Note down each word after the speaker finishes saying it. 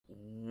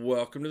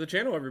Welcome to the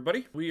channel,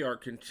 everybody. We are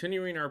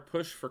continuing our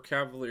push for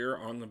Cavalier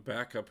on the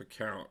backup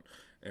account,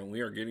 and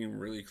we are getting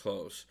really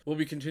close. We'll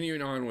be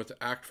continuing on with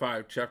Act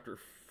 5, Chapter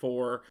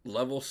 4,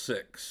 Level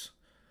 6,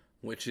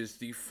 which is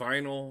the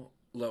final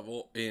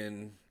level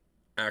in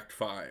Act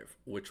 5,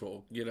 which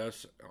will get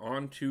us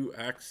on to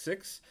Act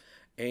 6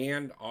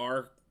 and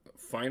our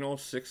final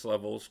 6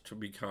 levels to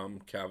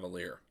become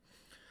Cavalier.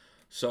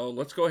 So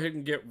let's go ahead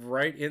and get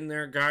right in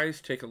there,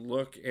 guys. Take a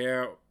look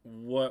at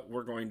what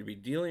we're going to be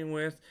dealing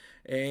with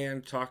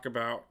and talk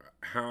about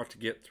how to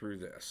get through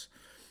this.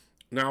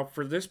 Now,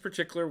 for this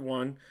particular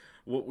one,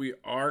 what we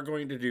are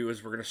going to do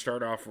is we're going to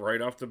start off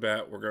right off the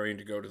bat. We're going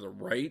to go to the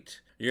right.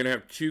 You're going to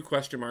have 2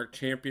 question mark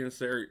champions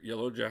there.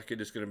 Yellow Jacket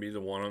is going to be the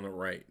one on the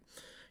right.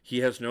 He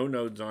has no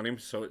nodes on him,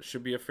 so it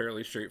should be a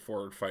fairly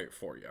straightforward fight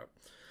for you.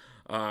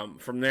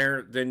 From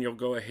there, then you'll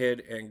go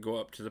ahead and go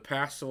up to the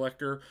path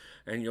selector,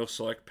 and you'll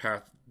select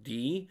path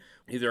D,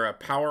 either a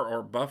power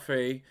or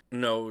buffet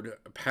node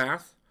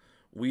path.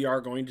 We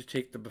are going to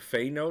take the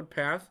buffet node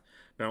path.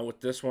 Now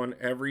with this one,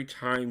 every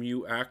time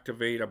you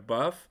activate a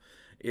buff,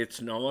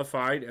 it's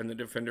nullified and the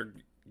defender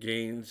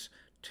gains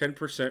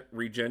 10%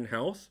 regen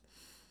health.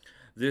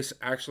 This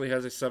actually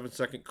has a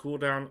 7-second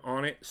cooldown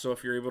on it, so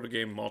if you're able to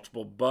gain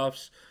multiple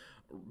buffs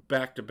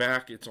back to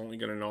back, it's only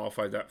going to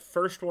nullify that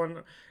first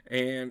one,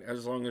 and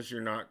as long as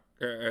you're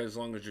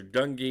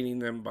done gaining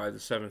them by the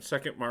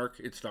 7-second mark,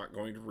 it's not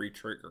going to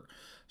re-trigger.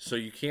 So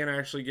you can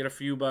actually get a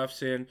few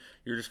buffs in,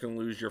 you're just going to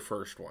lose your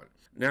first one.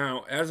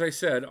 Now, as I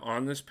said,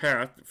 on this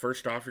path,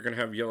 first off, you're going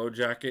to have Yellow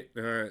Jacket,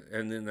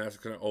 and then that's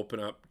going to open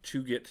up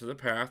to get to the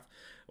path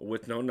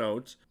with no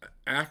nodes.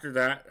 After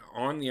that,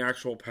 on the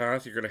actual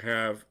path, you're going to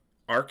have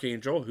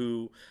Archangel,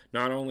 who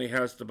not only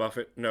has the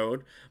Buffet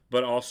node,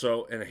 but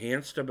also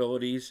enhanced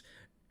abilities,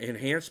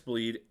 enhanced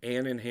bleed,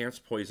 and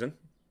enhanced poison.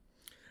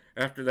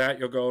 After that,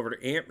 you'll go over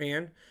to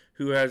Ant-Man,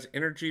 who has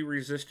energy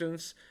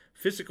resistance,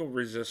 physical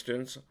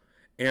resistance,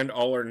 and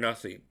all or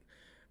nothing,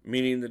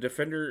 meaning the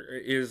defender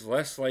is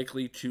less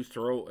likely to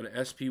throw an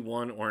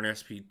SP1 or an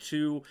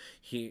SP2.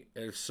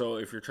 So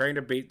if you're trying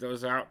to bait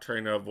those out,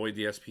 trying to avoid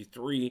the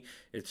SP3,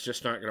 it's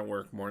just not going to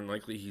work. More than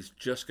likely, he's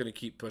just going to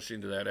keep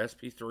pushing to that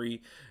SP3,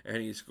 and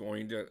he's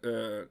going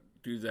to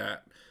do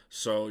that.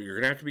 So you're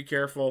going to have to be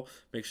careful.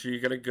 Make sure you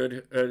got a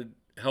good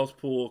health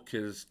pool,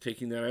 because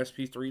taking that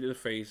SP3 to the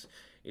face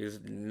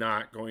is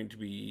not going to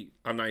be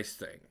a nice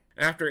thing.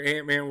 After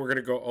Ant-Man, we're going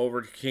to go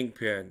over to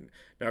Kingpin.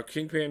 Now,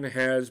 Kingpin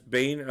has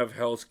Bane of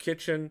Hell's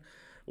Kitchen,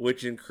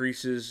 which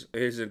increases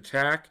his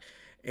attack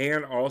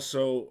and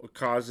also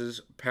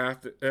causes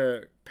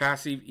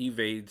passive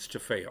evades to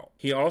fail.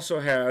 He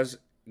also has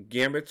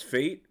Gambit's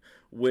Fate,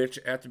 which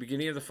at the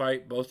beginning of the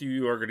fight, both of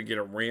you are going to get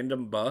a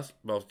random buff,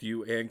 both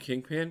you and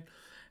Kingpin.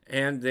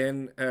 And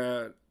then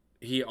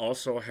he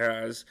also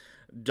has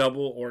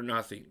Double or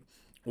Nothing,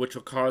 which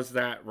will cause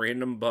that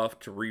random buff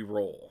to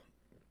re-roll.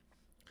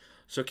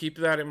 So keep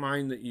that in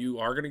mind, that you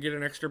are going to get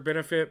an extra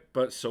benefit,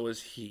 but so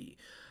is he.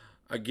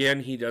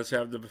 Again, he does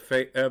have the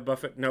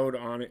Buffet node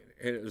on it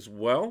as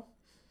well.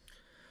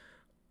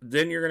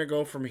 Then you're going to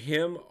go from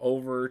him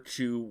over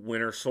to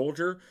Winter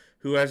Soldier,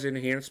 who has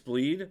Enhanced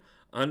Bleed,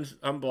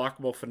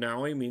 Unblockable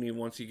Finale, meaning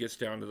once he gets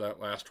down to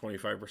that last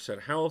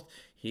 25% health,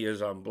 he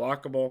is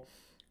unblockable.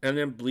 And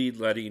then Bleed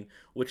Letting,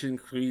 which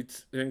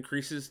increases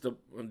the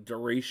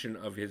duration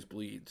of his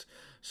bleeds.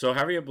 So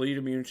having a bleed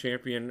immune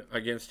champion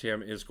against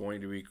him is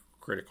going to be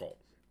critical.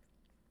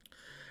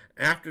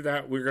 After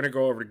that, we're going to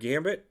go over to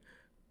Gambit,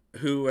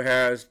 who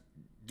is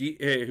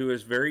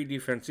very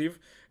defensive,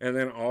 and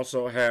then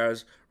also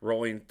has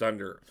Rolling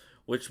Thunder,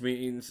 which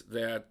means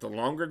that the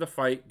longer the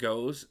fight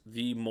goes,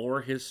 the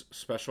more his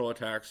special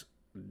attacks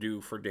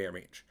do for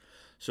damage.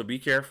 So be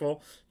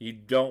careful. You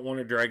don't want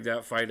to drag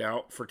that fight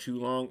out for too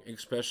long,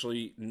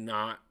 especially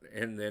not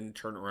and then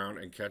turn around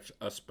and catch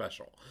a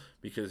special,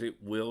 because it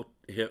will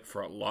hit for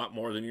a lot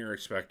more than you're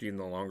expecting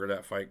the longer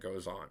that fight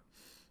goes on.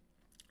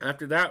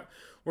 After that,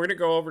 we're going to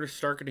go over to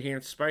Stark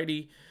Enhanced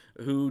Spidey,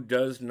 who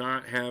does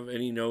not have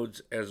any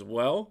nodes as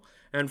well.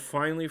 And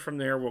finally, from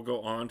there, we'll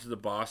go on to the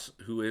boss,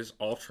 who is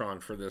Ultron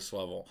for this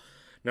level.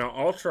 Now,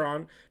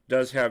 Ultron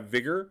does have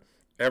Vigor.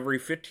 Every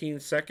 15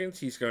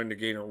 seconds, he's going to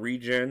gain a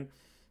regen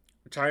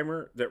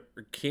timer that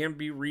can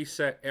be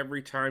reset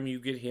every time you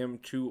get him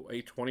to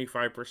a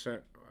 25%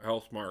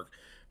 health mark,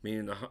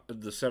 meaning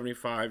the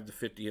 75, the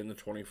 50, and the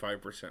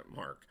 25%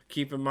 mark.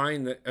 Keep in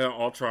mind that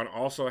Ultron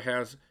also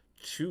has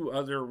 2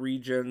 other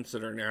regens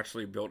that are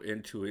naturally built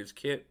into his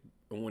kit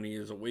when he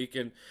is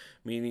awakened,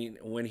 meaning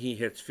when he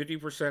hits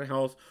 50%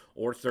 health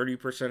or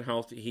 30%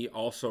 health, he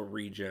also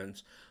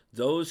regens.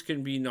 Those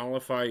can be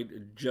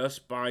nullified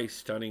just by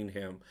stunning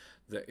him.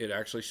 It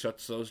actually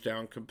shuts those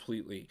down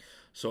completely.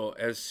 So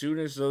as soon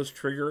as those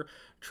trigger,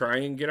 try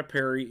and get a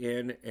parry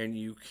in, and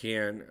you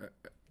can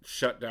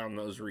shut down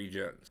those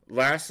regens.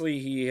 Lastly,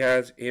 he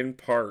has In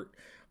Part.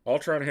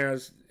 Ultron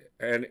has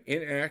an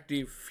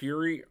inactive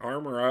Fury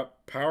Armor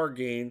Up, Power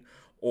Gain,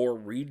 or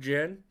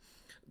Regen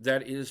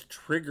that is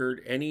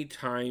triggered any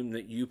time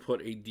that you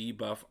put a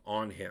debuff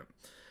on him.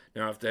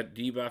 Now, if that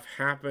debuff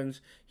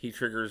happens, he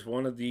triggers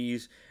one of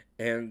these,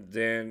 and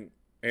then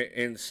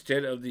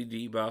instead of the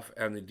debuff,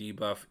 and the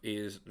debuff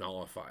is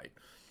nullified.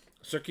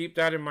 So keep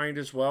that in mind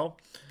as well.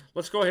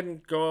 Let's go ahead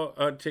and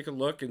go take a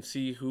look and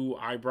see who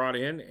I brought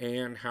in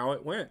and how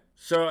it went.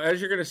 So as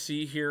you're going to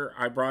see here,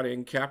 I brought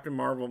in Captain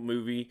Marvel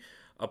movie,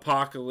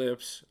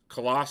 Apocalypse,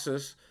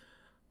 Colossus,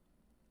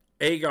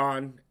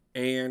 Aegon,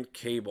 and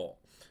Cable.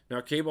 Now,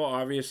 Cable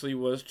obviously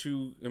was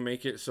to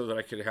make it so that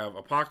I could have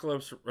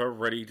Apocalypse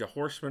ready to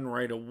Horseman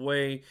right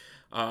away,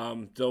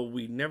 though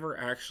we never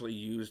actually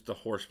used the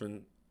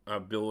Horseman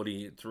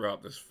ability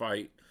throughout this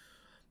fight.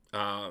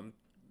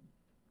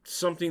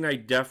 Something I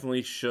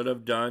definitely should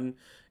have done,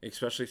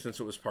 especially since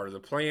it was part of the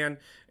plan,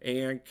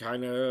 and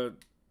kind of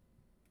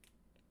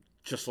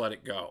just let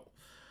it go.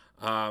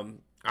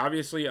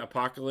 Obviously,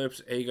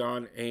 Apocalypse,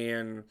 Aegon,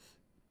 and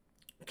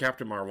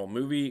Captain Marvel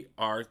movie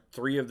are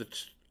three of the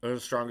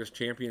strongest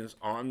champions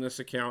on this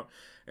account,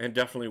 and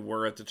definitely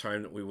were at the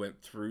time that we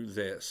went through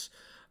this.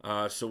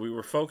 So we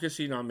were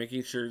focusing on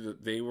making sure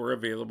that they were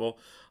available.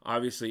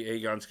 Obviously,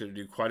 Aegon's going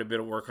to do quite a bit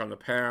of work on the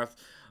path.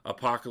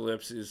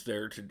 Apocalypse is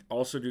there to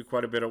also do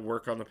quite a bit of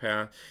work on the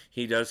path.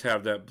 He does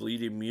have that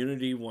bleed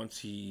immunity once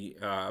he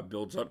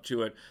builds up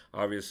to it.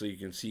 Obviously, you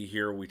can see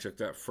here we took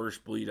that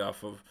first bleed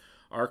off of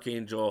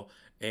Archangel,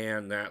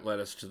 and that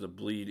led us to the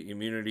bleed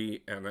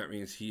immunity, and that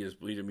means he is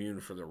bleed immune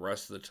for the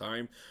rest of the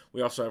time.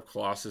 We also have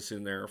Colossus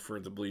in there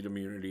for the bleed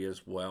immunity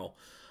as well.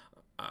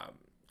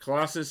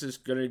 Colossus is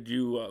going to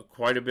do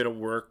quite a bit of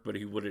work, but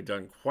he would have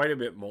done quite a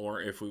bit more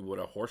if we would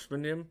have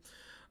horsemaned him.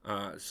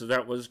 So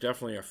that was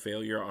definitely a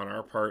failure on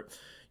our part.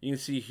 You can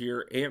see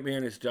here,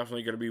 Ant-Man is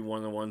definitely going to be one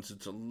of the ones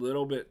that's a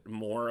little bit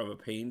more of a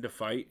pain to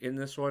fight in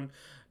this one.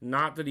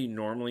 Not that he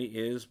normally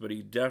is, but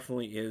he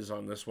definitely is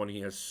on this one.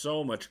 He has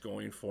so much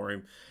going for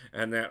him,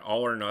 and that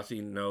all or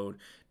nothing node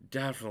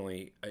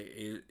definitely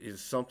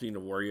is something to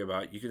worry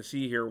about. You can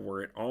see here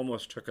where it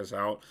almost took us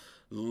out.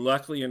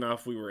 Luckily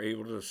enough, we were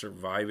able to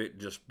survive it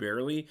just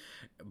barely,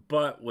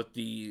 but with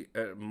the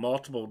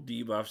multiple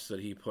debuffs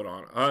that he put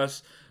on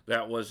us,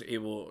 that was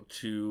able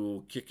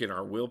to kick in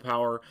our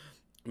willpower,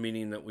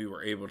 meaning that we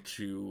were able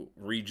to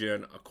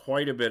regen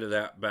quite a bit of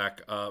that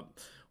back up,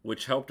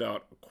 which helped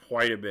out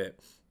quite a bit.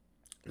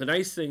 The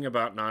nice thing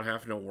about not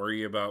having to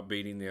worry about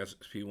baiting the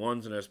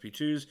SP1s and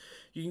SP2s,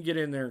 you can get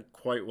in there and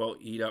quite well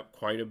eat up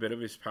quite a bit of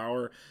his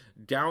power.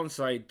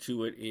 Downside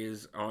to it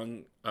is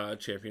on a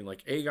champion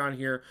like Aegon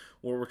here,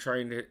 where we're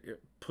trying to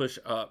push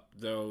up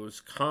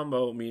those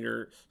combo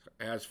meters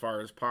as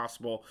far as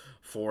possible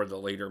for the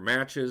later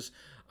matches.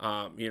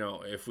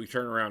 If we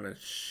turn around and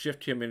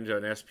shift him into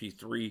an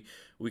SP3,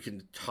 we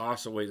can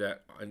toss away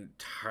that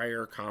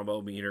entire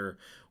combo meter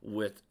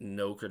with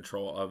no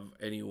control of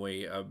any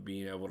way of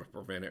being able to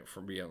prevent it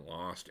from being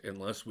lost,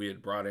 unless we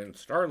had brought in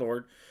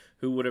Star-Lord,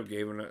 who would have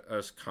given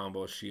us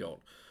combo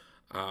shield.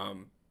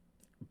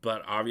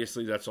 But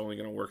obviously that's only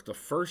going to work the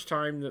first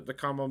time that the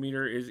combo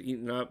meter is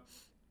eaten up.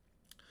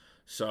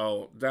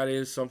 So that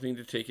is something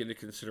to take into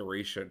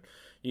consideration.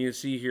 You can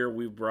see here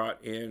we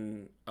brought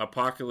in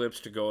Apocalypse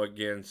to go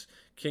against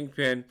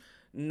Kingpin.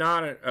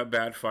 Not a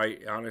bad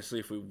fight. Honestly,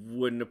 if we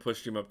wouldn't have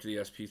pushed him up to the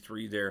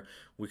SP3 there,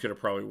 we could have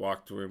probably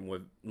walked through him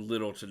with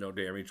little to no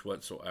damage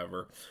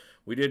whatsoever.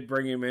 We did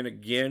bring him in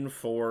again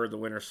for the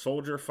Winter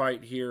Soldier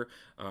fight here.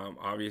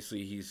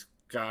 Obviously, he's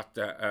got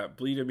that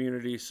bleed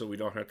immunity, so we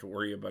don't have to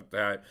worry about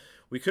that.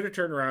 We could have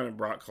turned around and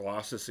brought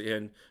Colossus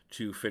in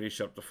to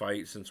finish up the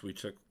fight, since we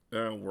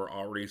were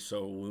already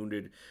so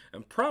wounded,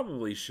 and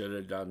probably should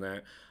have done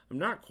that. I'm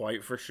not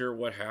quite for sure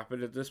what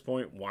happened at this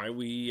point, why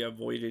we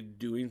avoided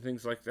doing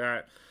things like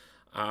that.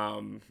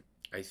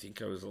 I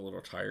think I was a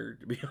little tired,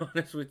 to be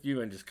honest with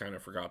you, and just kind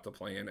of forgot the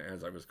plan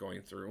as I was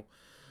going through.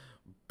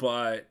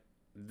 But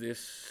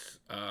this,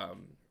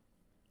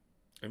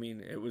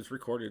 it was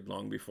recorded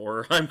long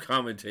before I'm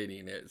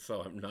commentating it,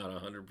 so I'm not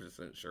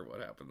 100% sure what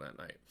happened that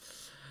night.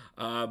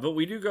 But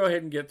we do go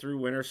ahead and get through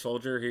Winter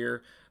Soldier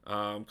here.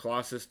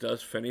 Colossus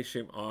does finish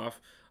him off.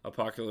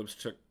 Apocalypse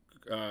took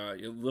a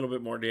little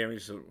bit more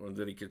damage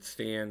than he could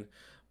stand,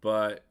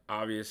 but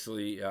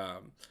obviously,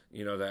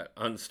 that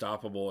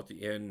unstoppable at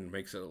the end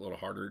makes it a little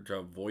harder to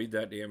avoid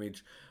that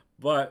damage.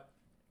 But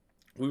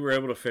we were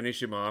able to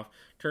finish him off,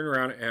 turn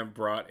around and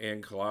brought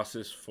in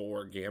Colossus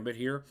for Gambit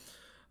here.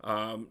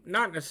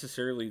 Not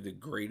necessarily the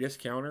greatest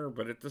counter,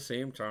 but at the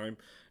same time,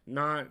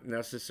 not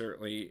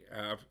necessarily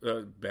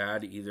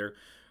bad either.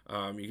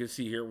 You can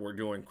see here we're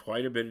doing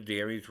quite a bit of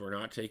damage. We're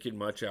not taking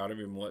much out of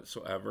him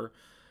whatsoever.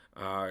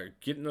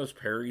 Getting those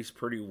parries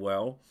pretty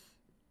well.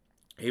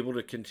 Able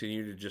to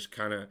continue to just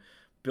kind of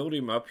build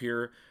him up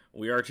here.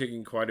 We are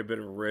taking quite a bit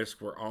of a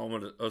risk. We're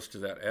almost to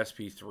that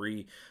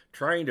SP3,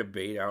 trying to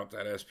bait out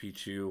that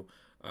SP2.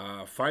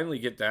 Finally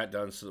get that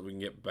done so that we can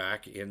get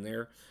back in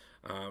there.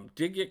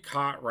 Did get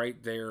caught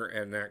right there,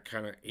 and that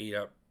kind of ate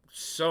up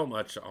so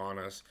much on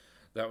us.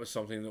 That was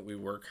something that we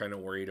were kind of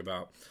worried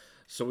about.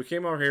 So we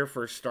came over here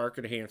for Stark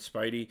Enhanced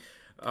Spidey.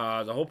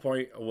 The whole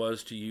point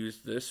was to use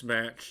this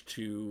match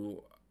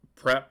to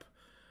prep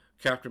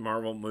Captain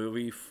Marvel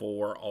movie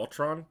for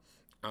Ultron.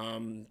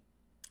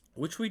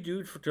 which we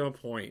do to a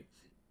point,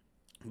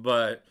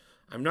 but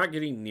I'm not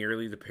getting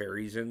nearly the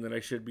parries in that I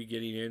should be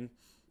getting in.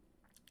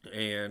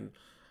 And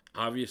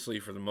obviously,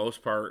 for the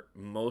most part,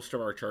 most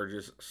of our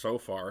charges so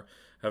far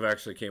have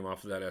actually came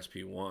off of that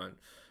SP1.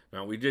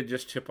 Now, we did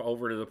just tip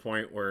over to the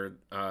point where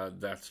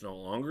that's no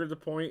longer the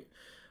point,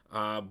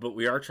 but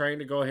we are trying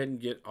to go ahead and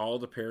get all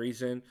the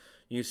parries in.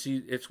 You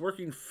see, it's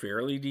working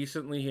fairly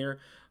decently here.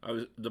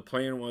 The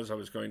plan was I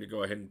was going to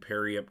go ahead and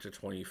parry up to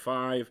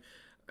 25,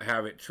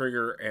 have it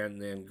trigger,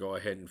 and then go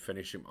ahead and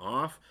finish him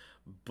off.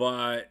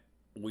 But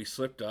we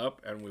slipped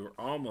up and we were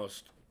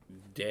almost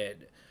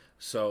dead.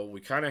 So we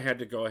kind of had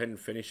to go ahead and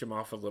finish him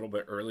off a little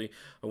bit early.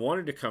 I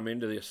wanted to come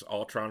into this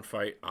Ultron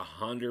fight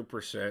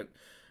 100%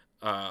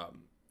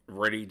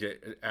 ready to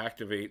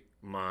activate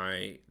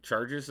my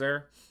charges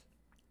there.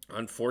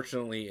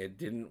 Unfortunately, it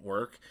didn't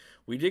work.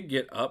 We did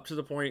get up to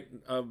the point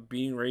of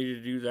being ready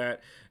to do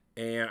that,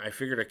 and I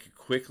figured I could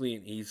quickly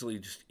and easily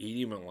just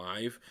eat him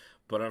alive.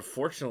 But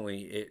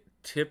unfortunately, it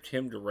tipped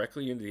him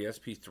directly into the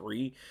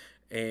SP3,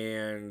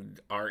 and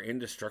our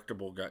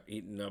indestructible got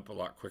eaten up a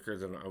lot quicker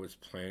than I was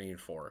planning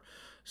for.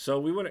 So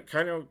we went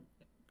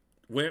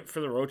for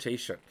the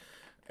rotation.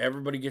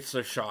 Everybody gets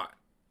a shot.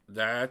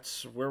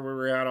 That's where we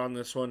were at on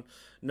this one.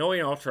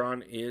 Knowing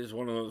Ultron is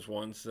one of those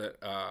ones that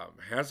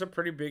has a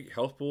pretty big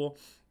health pool,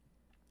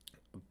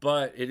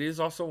 but it is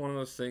also one of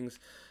those things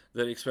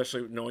that,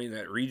 especially knowing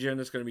that regen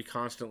is going to be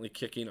constantly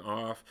kicking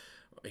off,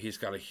 he's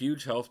got a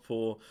huge health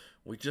pool.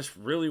 We just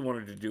really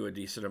wanted to do a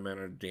decent amount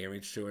of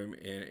damage to him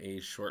in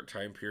a short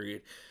time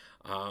period.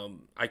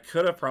 I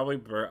could have probably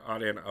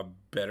brought in a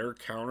better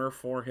counter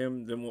for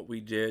him than what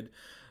we did.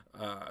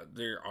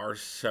 There are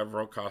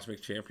several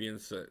Cosmic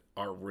Champions that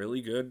are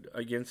really good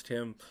against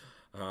him.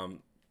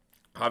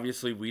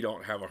 Obviously, we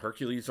don't have a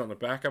Hercules on the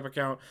backup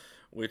account,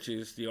 which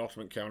is the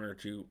ultimate counter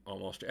to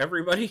almost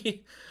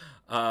everybody.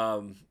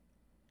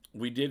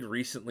 We did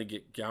recently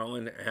get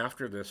Gallon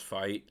after this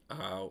fight,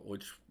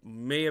 which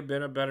may have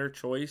been a better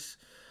choice.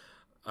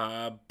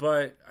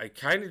 But I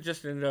kind of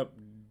just ended up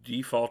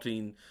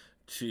defaulting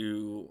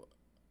to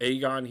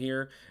Aegon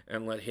here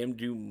and let him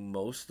do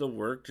most of the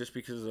work, just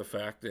because of the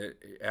fact that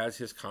as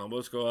his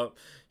combos go up,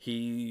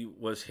 he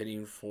was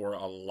hitting for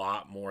a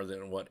lot more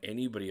than what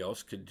anybody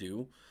else could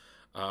do.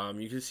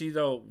 You can see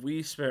though,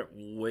 we spent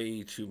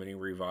way too many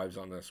revives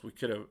on this.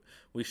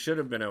 We should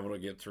have been able to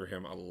get through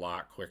him a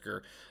lot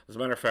quicker. As a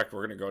matter of fact,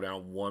 we're going to go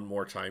down one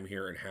more time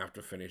here and have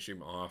to finish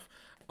him off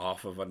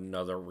of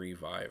another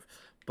revive.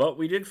 But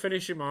we did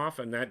finish him off,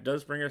 and that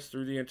does bring us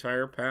through the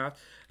entire path,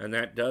 and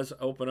that does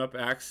open up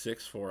Act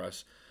 6 for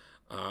us.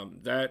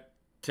 That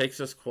takes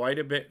us quite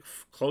a bit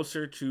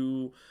closer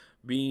to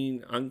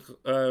being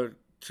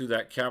to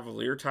that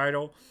Cavalier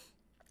title,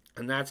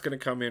 and that's going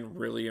to come in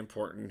really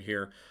important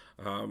here.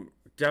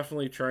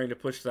 Definitely trying to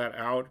push that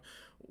out.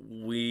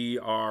 We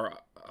are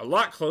a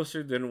lot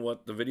closer than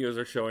what the videos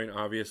are showing,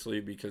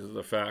 obviously, because of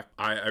the fact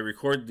I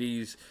record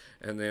these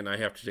and then I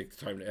have to take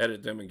the time to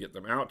edit them and get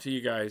them out to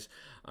you guys,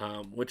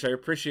 which I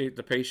appreciate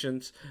the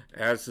patience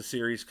as the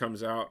series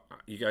comes out.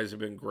 You guys have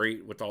been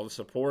great with all the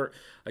support.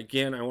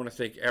 Again, I want to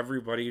thank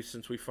everybody.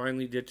 Since we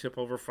finally did tip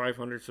over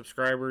 500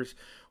 subscribers,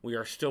 we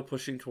are still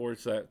pushing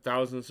towards that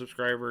 1,000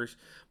 subscribers,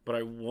 but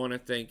I want to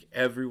thank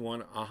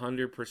everyone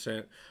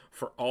 100%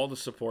 for all the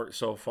support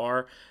so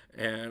far,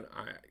 and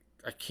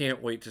I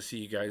can't wait to see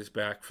you guys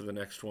back for the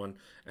next one.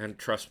 And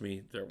trust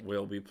me, there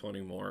will be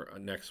plenty more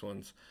next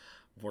ones.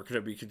 We're going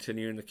to be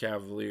continuing the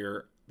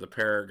Cavalier, the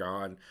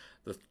Paragon,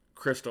 the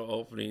crystal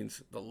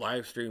openings, the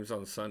live streams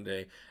on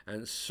Sunday,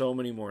 and so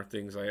many more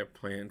things I have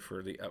planned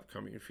for the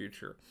upcoming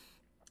future.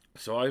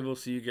 So I will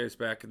see you guys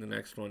back in the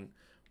next one.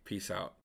 Peace out.